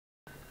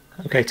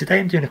Okay, today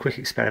I'm doing a quick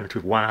experiment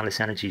with wireless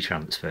energy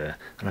transfer,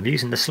 and I'm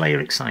using the Slayer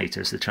exciter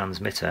as the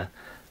transmitter,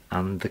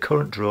 and the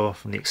current draw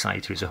from the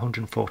exciter is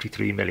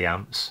 143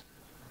 milliamps,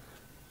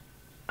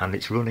 and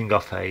it's running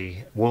off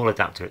a wall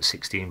adapter at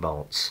 16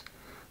 volts.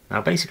 Now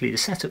basically the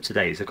setup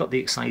today is I've got the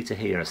exciter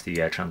here as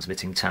the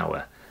transmitting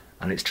tower,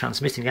 and it's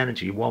transmitting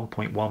energy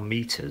 1.1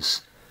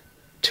 meters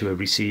to a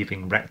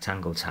receiving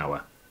rectangle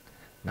tower.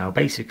 Now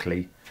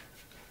basically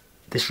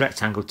this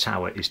rectangle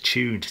tower is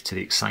tuned to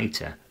the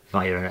exciter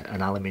via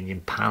an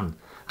aluminium pan,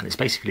 and it's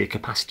basically a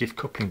capacitive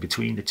coupling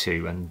between the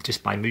two, and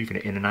just by moving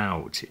it in and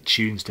out it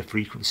tunes the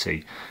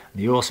frequency.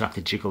 And you also have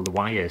to jiggle the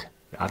wire.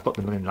 I've got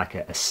them in like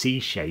a C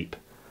shape,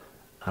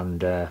 and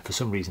for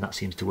some reason that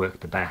seems to work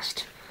the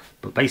best.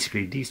 But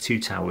basically these two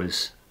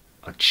towers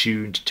are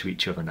tuned to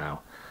each other now,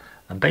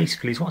 and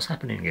basically what's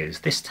happening is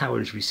this tower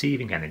is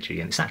receiving energy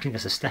and it's acting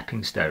as a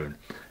stepping stone,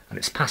 and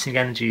it's passing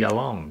energy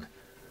along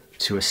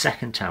to a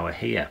second tower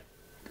here,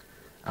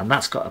 and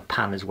that's got a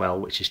pan as well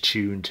which is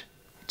tuned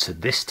to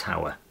this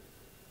tower.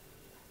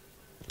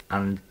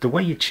 And the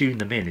way you tune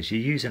them in is you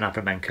use an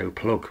Avramenko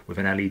plug with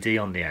an LED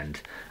on the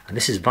end, and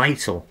this is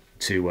vital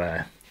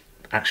to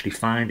actually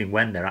finding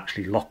when they're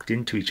actually locked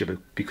into each other,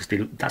 because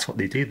that's what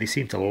they do, they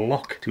seem to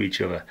lock to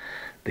each other.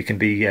 They can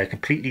be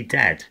completely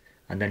dead,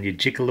 and then you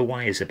jiggle the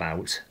wires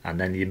about and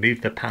then you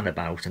move the pan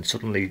about, and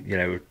suddenly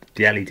the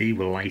LED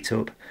will light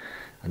up,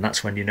 and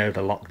that's when you know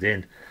they're locked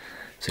in.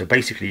 So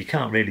basically you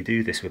can't really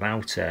do this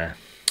without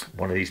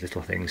one of these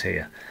little things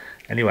here.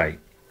 Anyway,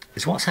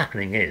 what's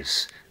happening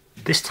is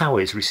this tower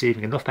is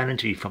receiving enough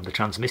energy from the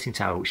transmitting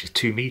tower, which is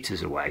 2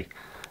 meters away,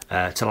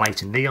 to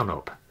light a neon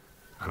up.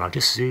 And I'll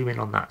just zoom in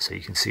on that so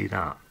you can see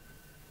that.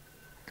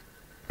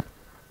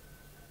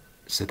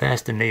 So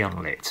there's the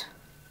neon lit.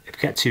 If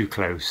you get too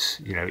close,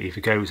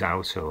 either goes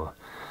out or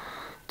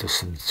does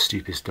some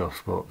stupid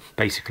stuff, but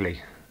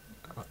basically,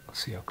 let's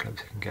see how close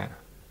I can get.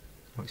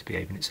 Oh, it's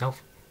behaving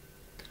itself.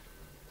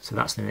 So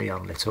that's the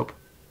neon lit up.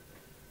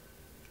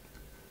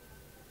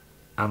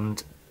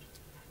 And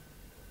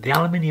the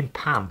aluminium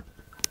pan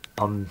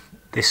on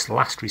this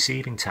last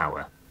receiving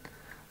tower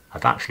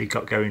I've actually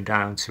got going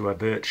down to a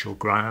virtual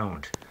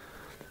ground,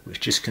 which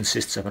just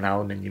consists of an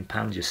aluminium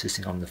pan just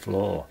sitting on the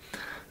floor.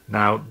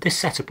 Now this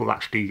setup will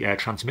actually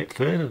transmit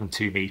further than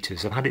 2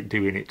 meters. I've had it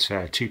doing it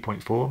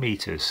 2.4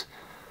 meters,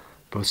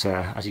 but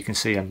as you can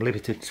see I'm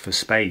limited for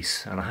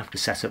space, and I have to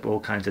set up all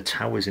kinds of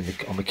towers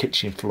on the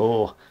kitchen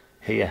floor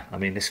here. I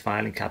mean, this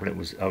filing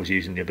cabinet I was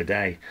using the other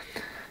day,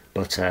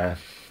 but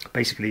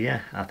basically,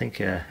 yeah, I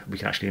think we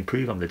can actually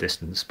improve on the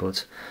distance,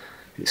 but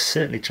it's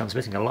certainly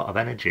transmitting a lot of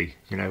energy,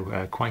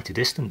 quite a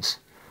distance.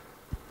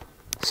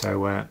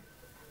 So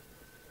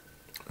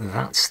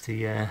that's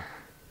the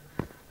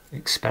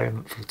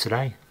experiment for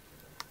today.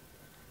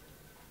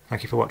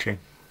 Thank you for watching.